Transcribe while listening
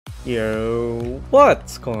Yo,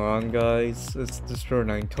 what's going on, guys? It's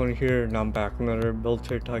Destroyer920 here, and I'm back with another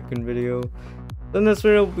military tycoon video. In this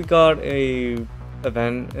video, we got a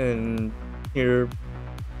event, and here,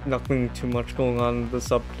 nothing too much going on in this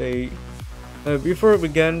update. Before we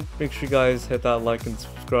begin, make sure you guys hit that like and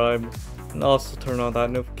subscribe, and also turn on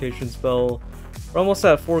that notifications bell. We're almost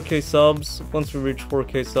at 4K subs. Once we reach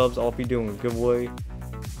 4K subs, I'll be doing a giveaway,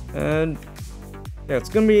 and yeah, it's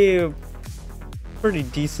gonna be a pretty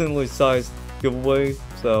decently sized giveaway,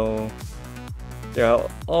 so yeah,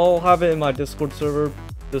 I'll have it in my Discord server.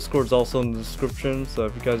 Discord's also in the description, so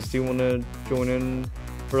if you guys do want to join in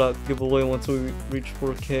for that giveaway once we reach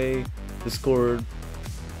 4K, Discord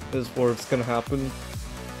is where it's gonna happen.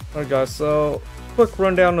 Alright guys, so quick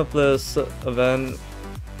rundown of this event,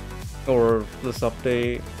 or this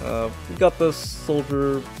update. We got this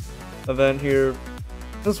soldier event here.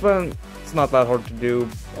 This event, it's not that hard to do.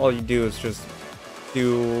 All you do is just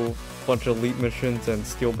do a bunch of elite missions and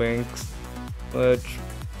steal banks, which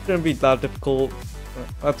shouldn't be that difficult.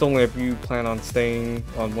 That's only if you plan on staying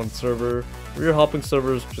on one server. For your hopping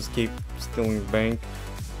servers, just keep stealing the bank.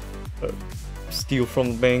 Steal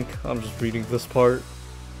from the bank. I'm just reading this part.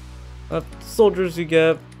 Soldiers you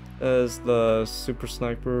get is the super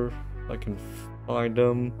sniper. I can find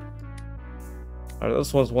them. Alright,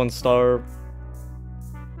 this one's 1 star.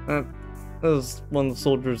 This is one of the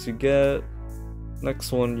soldiers you get.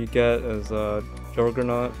 Next one you get is a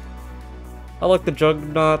Juggernaut. I like the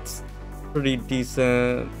Juggernauts, pretty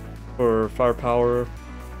decent for firepower.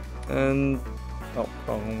 And oh,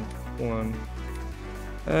 wrong one.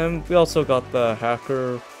 And we also got the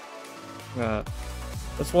Hacker.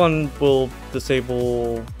 This one will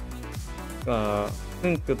disable. I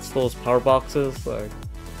think it's those power boxes. Like,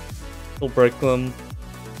 it'll break them.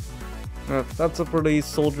 That's a pretty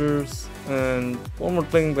soldiers. And one more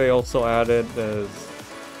thing they also added is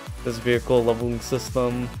this vehicle leveling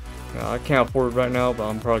system. I can't afford it right now, but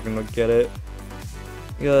I'm probably gonna get it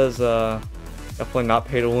because definitely not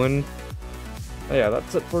pay to win. But yeah,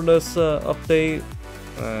 that's it for this update,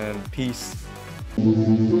 and peace.